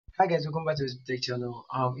Hi guys, welcome back to this tech channel.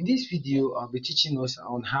 In this video, I'll be teaching us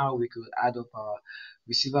on how we could add up our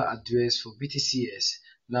receiver address for BTCs.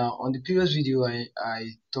 Now, on the previous video, I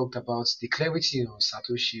talked about the clarity of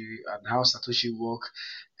Satoshi and how Satoshi work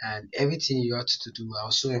and everything you have to do. I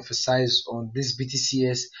also emphasize on this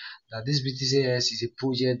BTCs that this BTCs is a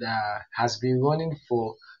project that has been running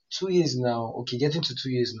for 2 years now. Okay, getting to 2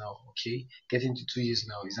 years now. Okay, getting to 2 years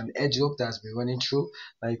now. It's an airdrop that has been running through.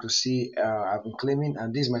 Now you can see I've been claiming,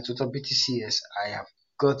 and this is my total BTCs I have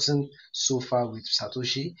gotten so far with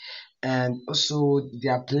Satoshi. And also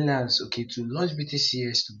there are plans, okay, to launch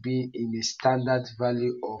BTCs to be in a standard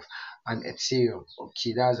value of an Ethereum.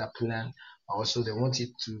 Okay, that's a plan. Also they want it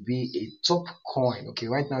to be a top coin. Okay,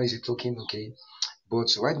 right now it's a token. Okay,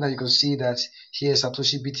 but right now you can see that here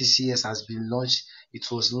Satoshi BTCs has been launched. It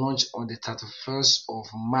was launched on the 31st of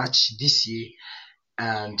March this year,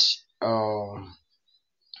 and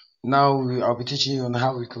now I'll be teaching you on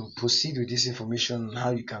how we can proceed with this information,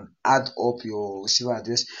 how you can add up your receiver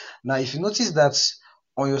address. Now, if you notice that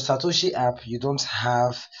on your Satoshi app, you don't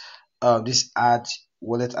have this add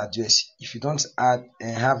wallet address. If you don't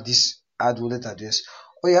have this add wallet address,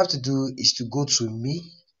 all you have to do is to go to me,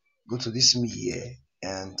 go to this me here,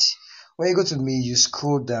 and when you go to me, you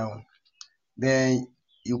scroll down, then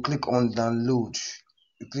you click on download.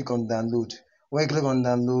 You click on download. When you click on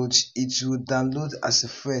download, it will download as a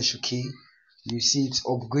fresh. Okay, you see it's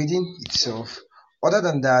upgrading itself. Other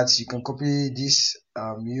than that, you can copy this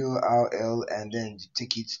URL and then you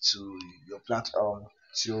take it to your platform,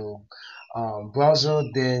 to your browser,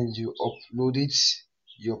 then you upload it,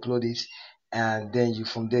 and then you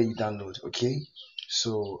from there you download. Okay,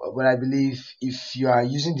 so but I believe if you are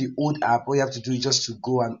using the old app, all you have to do is just to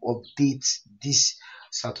go and update this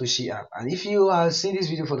Satoshi app. And if you are seeing this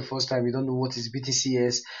video for the first time, you don't know what is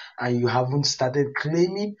BTCs and you haven't started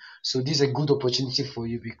claiming, so this is a good opportunity for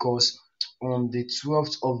you, because on the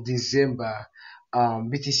 12th of December,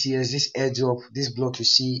 BTCs, this airdrop, this block you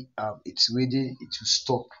see, it's ready to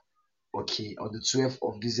stop. Okay, on the 12th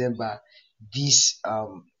of December, this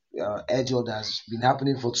airdrop that has been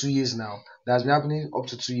happening for 2 years now, that has been happening up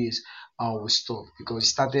to 2 years, will stop, because it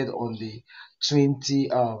started on the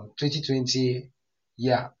 2020,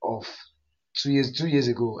 yeah, of 2 years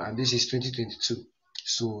ago, and this is 2022.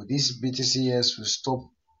 So this BTCs will stop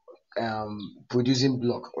producing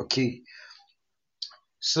block. Okay,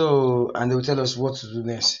 so and they will tell us what to do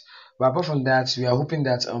next. But apart from that, we are hoping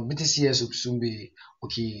that BTCs will soon be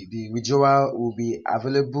okay. The withdrawal will be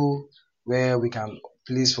available where we can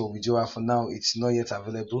place for withdrawal. For now, it's not yet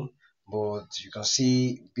available, but you can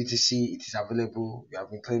see BTC, it is available. We have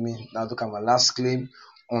been claiming. Now look at my last claim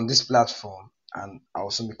on this platform, and I'll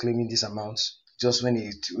also be claiming this amount just when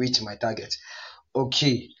it reach my target.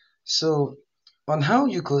 Okay, so on how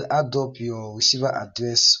you could add up your receiver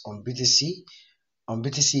address on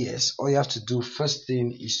BTCs, all you have to do first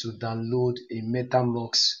thing is to download a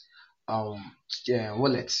MetaMask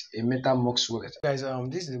wallet, a MetaMask wallet. Guys,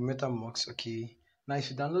 this is the MetaMask. Okay, now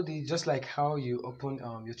if you download it, just like how you open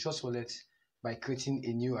your Trust wallet by creating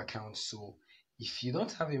a new account. So if you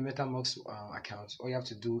don't have a MetaMask account, all you have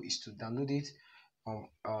to do is to download it on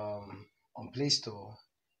Play Store.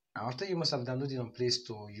 And after you must have downloaded on Play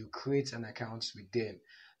Store, you create an account with them,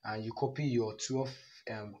 and you copy your 12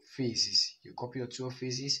 phases. You copy your 12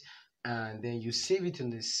 phases, and then you save it in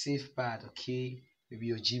the safe pad. Okay, maybe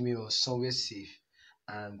your Gmail or somewhere safe,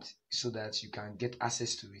 and so that you can get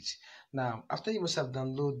access to it. Now, after you must have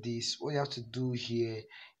downloaded this, all you have to do here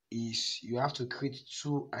is you have to create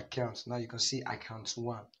two accounts. Now you can see account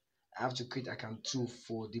one. I have to create account two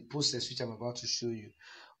for the process which I'm about to show you.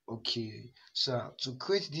 Okay, so to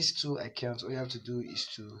create these two accounts, all you have to do is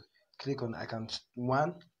to click on account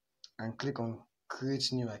one and click on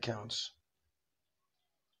create new accounts.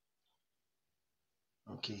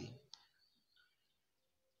 Okay,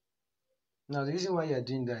 now the reason why you are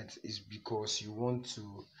doing that is because you want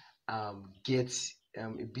to get a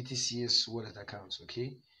BTCs wallet account. Okay,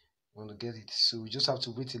 you want to get it, so we just have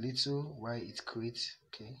to wait a little while it creates.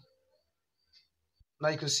 Okay, now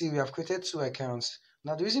you can see we have created two accounts.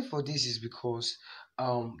 Now the reason for this is because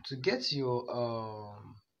to get your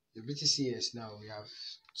BTCs, now we have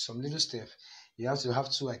some little step. You have to have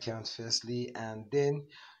two accounts firstly, and then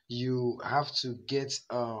you have to get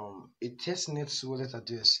a testnet wallet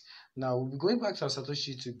address. Now we'll be going back to our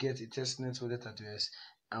Satoshi to get a testnet wallet address,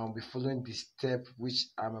 and we'll be following the step which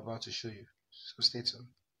I'm about to show you. So stay tuned.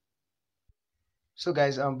 So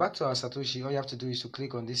guys, back to our Satoshi. All you have to do is to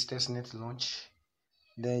click on this testnet launch.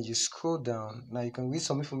 Then you scroll down. Now you can read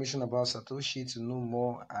some information about Satoshi to know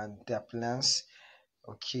more and their plans.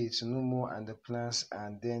 okay, to know more and the plans,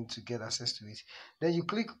 and then to get access to it. Then you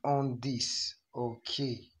click on this.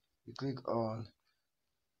 Okay, you click on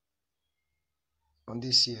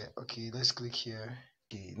this here. Okay, let's click here.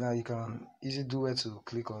 Okay, now you can easily do it to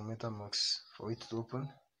click on MetaMask for it to open.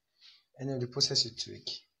 Any of the process you tweak.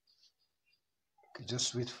 Okay,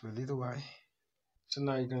 just wait for a little while. So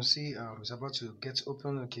now you can see it's about to get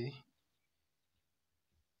open. Okay,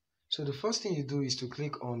 so the first thing you do is to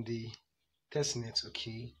click on the testnet.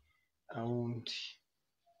 Okay, and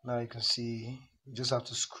now you can see you just have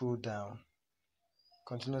to scroll down,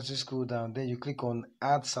 continuously scroll down, then you click on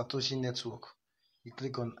add Satoshi network. You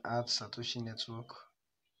click on add Satoshi network.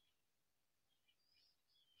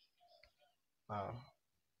 Now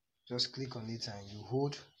just click on it and you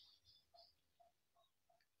hold.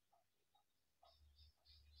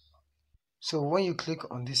 So when you click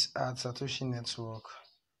on this add Satoshi network,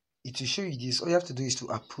 it will show you this. All you have to do is to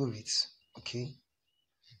approve it. Okay,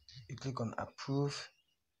 you click on approve,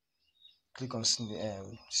 click on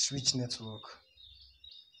switch network.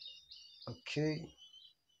 Okay,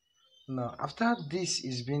 now after this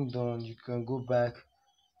is being done, you can go back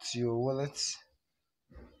to your wallet.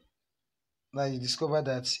 Now you discover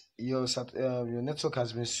that your network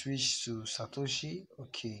has been switched to Satoshi.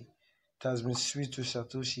 Okay, it has been switched to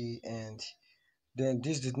Satoshi, and then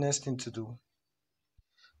this is the next thing to do.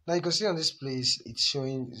 Now you can see on this place it's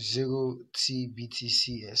showing 0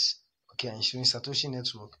 tBTCs. Okay, and showing Satoshi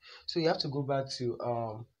network. So you have to go back to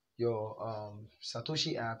your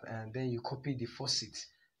Satoshi app, and then you copy the faucet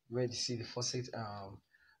where you see the faucet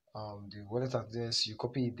the wallet address. You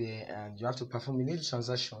copy it there, and you have to perform a little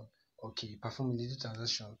transaction. Okay, perform a little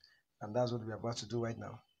transaction, and that's what we're about to do right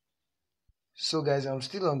now. So guys, I'm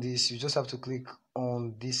still on this. You just have to click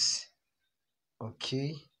on this.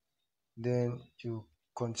 Okay, then you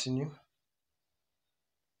continue.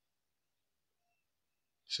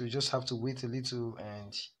 So you just have to wait a little,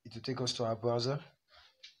 and it will take us to our browser.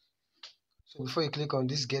 So before you click on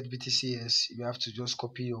this get BTCs, you have to just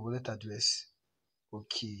copy your wallet address.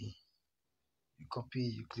 Okay, you copy,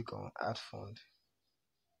 you click on add fund,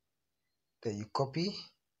 then you copy,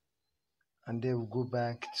 and then we'll go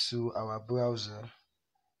back to our browser.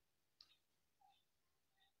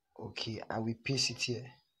 Okay, and we paste it here.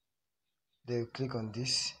 Then click on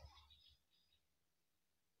this.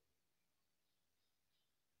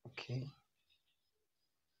 Okay,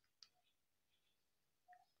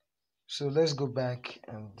 so let's go back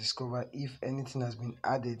and discover if anything has been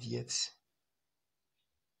added yet.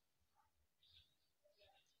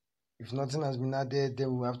 If nothing has been added,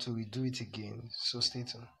 then we'll have to redo it again, so stay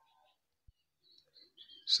tuned.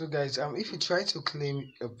 So guys, if you try to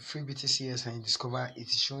claim a free BTCs and you discover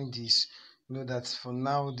it's showing this, know that for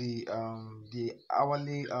now the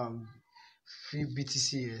hourly free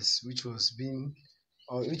BTCs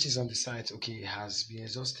which is on the site, okay, has been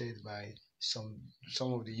exhausted by some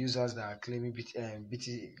of the users that are claiming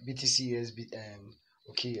BTCs.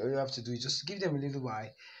 Okay, all you have to do is just give them a little while,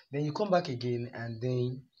 then you come back again, and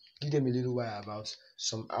then give them a little while, about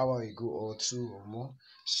some hour ago or two or more,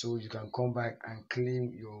 so you can come back and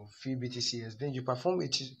claim your free BTCs. Then you perform a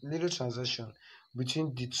little transaction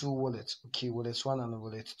between the two wallets, okay, wallet 1 and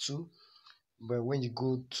wallet 2. But when you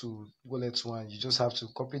go to wallet 1, you just have to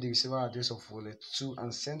copy the receiver address of wallet 2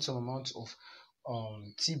 and send some amount of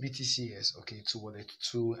tBTCs, okay, to wallet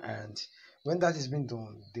 2. And when that is being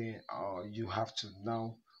done, then you have to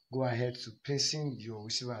now go ahead to pasting your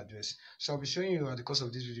receiver address. So I'll be showing you at the course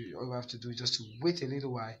of this video. All you have to do is just to wait a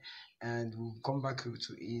little while, and we'll come back to it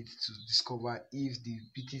to discover if the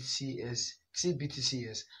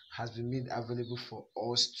tBTCs has been made available for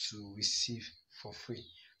us to receive for free.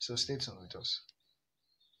 So stay tuned with us.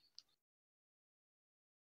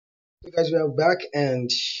 So guys, we are back, and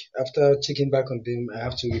after checking back on them, I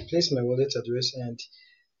have to replace my wallet address, and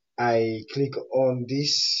I click on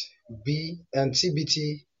this B and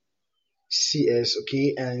tBTCs,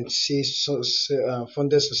 okay, and say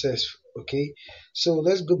funded success. Okay, so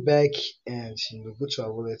let's go back and go to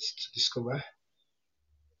our wallet to discover.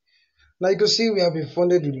 Now you can see we have been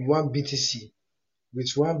funded with one BTC.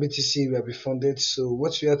 With one BTC we have been funded. So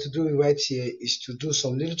what we have to do right here is to do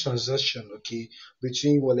some little transaction, okay,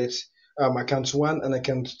 between wallets, account 1 and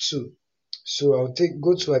account 2. So I'll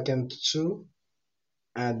go to account 2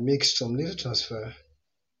 and make some little transfer.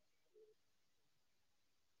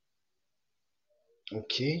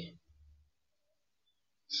 Okay,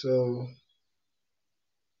 so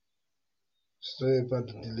sorry about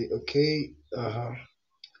the delay. Okay,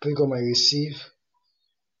 click on my receive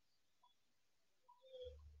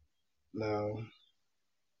now.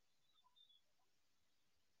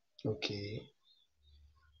 Okay,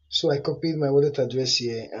 So I copied my wallet address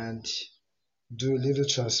here and do a little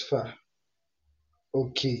transfer.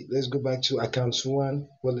 Okay, let's go back to account one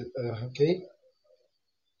wallet. Okay,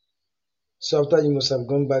 so after you must have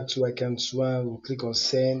gone back to account one, we'll click on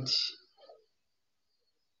send.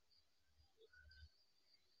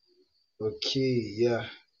 Okay, yeah.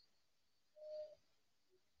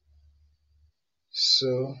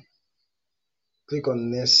 So click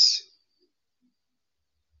on next.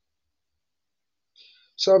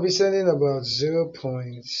 So I'll be sending about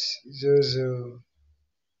 0.00.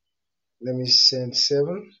 Let me send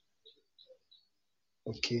 7.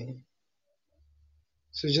 Okay.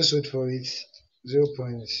 So just wait for it.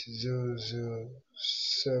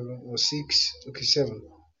 0.007 or 6. Okay, 7.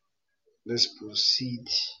 Let's proceed.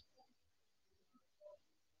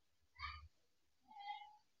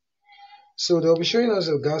 So they'll be showing us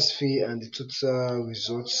the gas fee and the total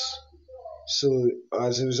results. So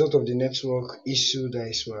as a result of the network issue, that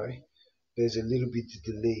is why there's a little bit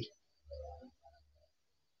delay.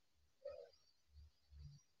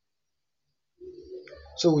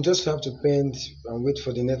 So we just have to pend and wait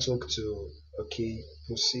for the network to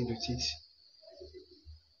proceed with it.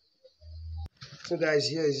 So guys,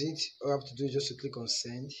 here is it. All I have to do is just to click on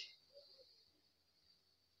send.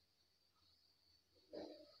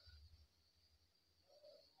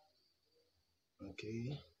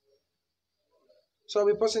 Okay. So I'll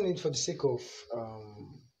be pausing it for the sake of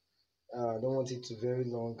I don't want it to very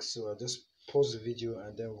long, so I'll just pause the video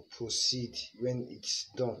and then we'll proceed when it's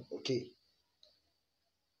done. Okay.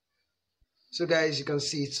 So guys, you can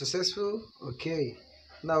see it's successful. Okay.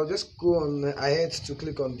 Now just go on ahead to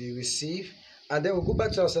click on the receive, and then we'll go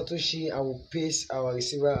back to our Satoshi and we'll paste our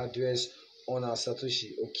receiver address on our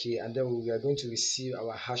Satoshi. Okay, and then we are going to receive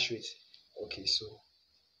our hash rate. Okay, so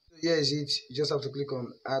here is it. You just have to click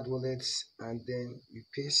on add wallets and then you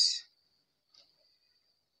paste.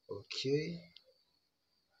 Okay,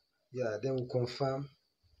 yeah, then we'll confirm.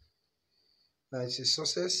 Now it's a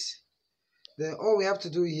success. Then all we have to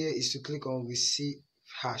do here is to click on receive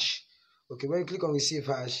hash. Okay, when you click on receive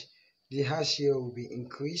hash, the hash here will be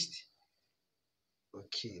increased.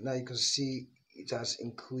 Okay, now you can see it has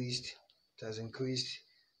increased. It has increased.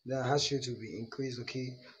 The hash rate will be increased.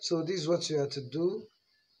 Okay, so this is what you have to do,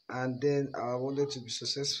 and then I wanted to be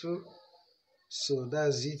successful. So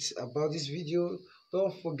that's it about this video.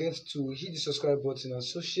 Don't forget to hit the subscribe button and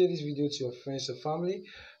also share this video to your friends and family,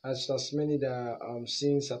 as many that are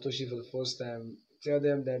seeing Satoshi for the first time. Tell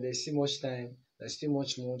them that there's still much time, there's still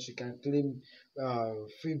much more. You can claim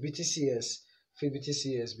free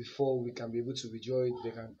BTCs, before we can be able to withdraw it.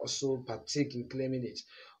 They can also partake in claiming it.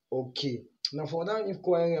 Okay, now for that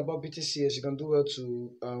inquiry about BTCs, you can do well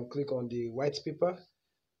to click on the white paper.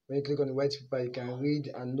 When you click on the white paper, you can read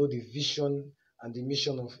and know the vision and the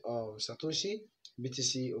mission of Satoshi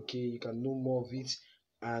BTC. Okay, you can know more of it,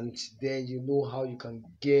 and then you know how you can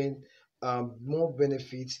gain more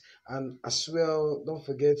benefits. And as well, don't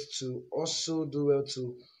forget to also do well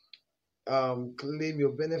to claim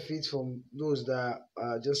your benefits from those that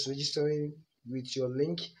are just registering with your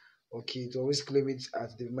link. Okay, to always claim it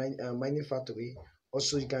at the mining factory.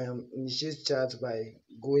 Also, you can initiate chat by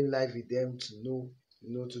going live with them to know,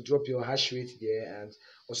 to drop your hash rate there, and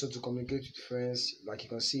also to communicate with friends. Like you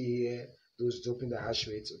can see here, those dropping the hash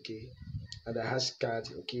rate, okay, and the hash card,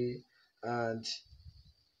 okay, and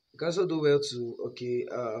you can also do well to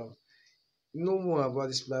know more about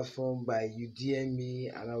this platform by you DM me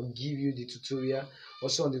and I'll give you the tutorial.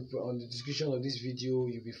 Also on the description of this video,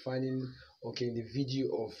 you'll be finding the video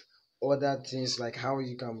of other things like how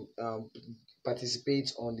you can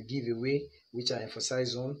participate on the giveaway, which I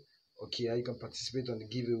emphasize on. Okay, how you can participate on the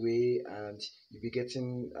giveaway and you'll be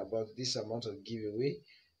getting about this amount of giveaway,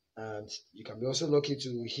 and you can be also lucky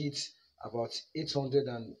to hit about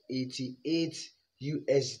 888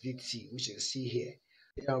 USDT, which you see here.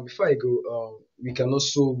 Yeah, before I go, we can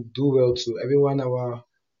also do well to every 1 hour,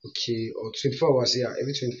 or 24 hours. Yeah,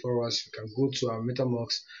 every 24 hours, we can go to our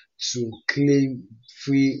MetaMask to claim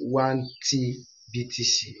free 1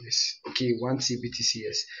 tBTCs. Okay, 1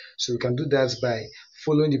 tBTCs. So we can do that by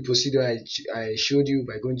following the procedure I showed you,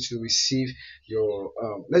 by going to receive your.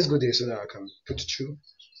 Let's go there so that I can put it through.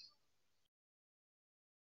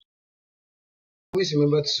 Always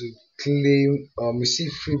remember to claim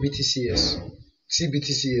receive free BTCs,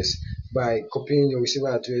 tBTCs, by copying your receiver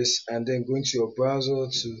address and then going to your browser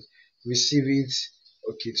to receive it.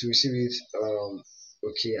 Okay, to receive it.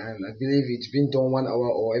 Okay, and I believe it's been done 1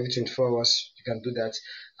 hour or every 24 hours. You can do that,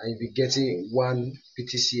 and you'll be getting 1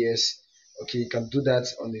 BTCs. Okay, you can do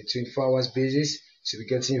that on a 24 hours basis. So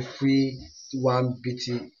you're getting free 1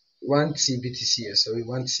 tBTCs. Sorry,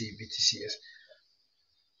 1 tBTCs.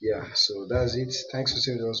 Yeah, so that's it. Thanks for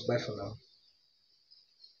staying with us. Bye for now.